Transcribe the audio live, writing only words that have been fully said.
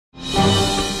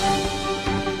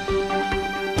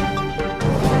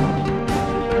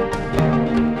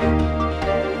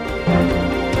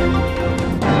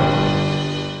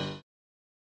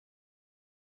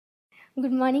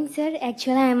Good morning, sir.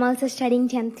 Actually, I am also studying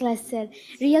 10th class, sir.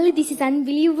 Really, this is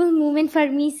unbelievable moment for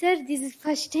me, sir. This is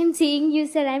first time seeing you,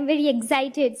 sir. I am very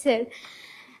excited, sir.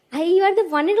 You are the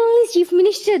one and only chief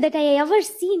minister that I ever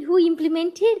seen who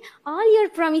implemented all your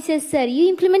promises, sir. You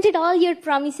implemented all your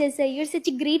promises, sir. You're such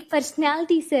a great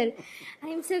personality, sir. I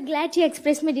am so glad to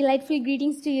express my delightful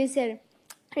greetings to you, sir.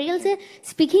 Real, sir,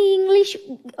 speaking English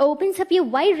opens up a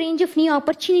wide range of new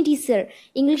opportunities, sir.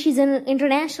 English is an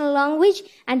international language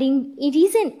and it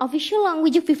is an official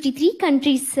language of 53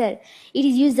 countries, sir. It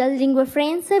is used as lingua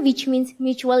franca, which means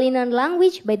mutually known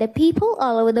language by the people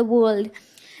all over the world.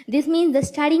 This means that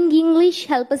studying English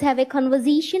helps us have a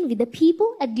conversation with the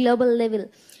people at global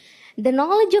level. The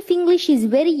knowledge of English is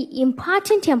very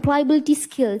important employability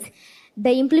skills.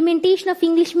 The implementation of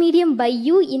English medium by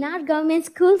you in our government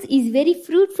schools is very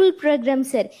fruitful program,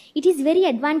 sir. It is very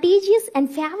advantageous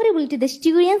and favorable to the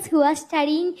students who are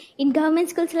studying in government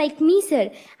schools like me,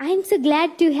 sir. I am so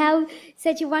glad to have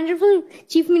such a wonderful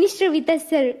chief minister with us,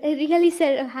 sir. Really,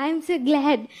 sir, I am so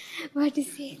glad. What to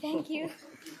say? Thank you.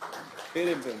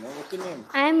 What's your name?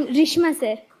 I am Rishma,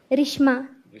 sir. Rishma.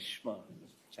 Rishma.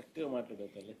 Chakka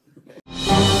maatladotale.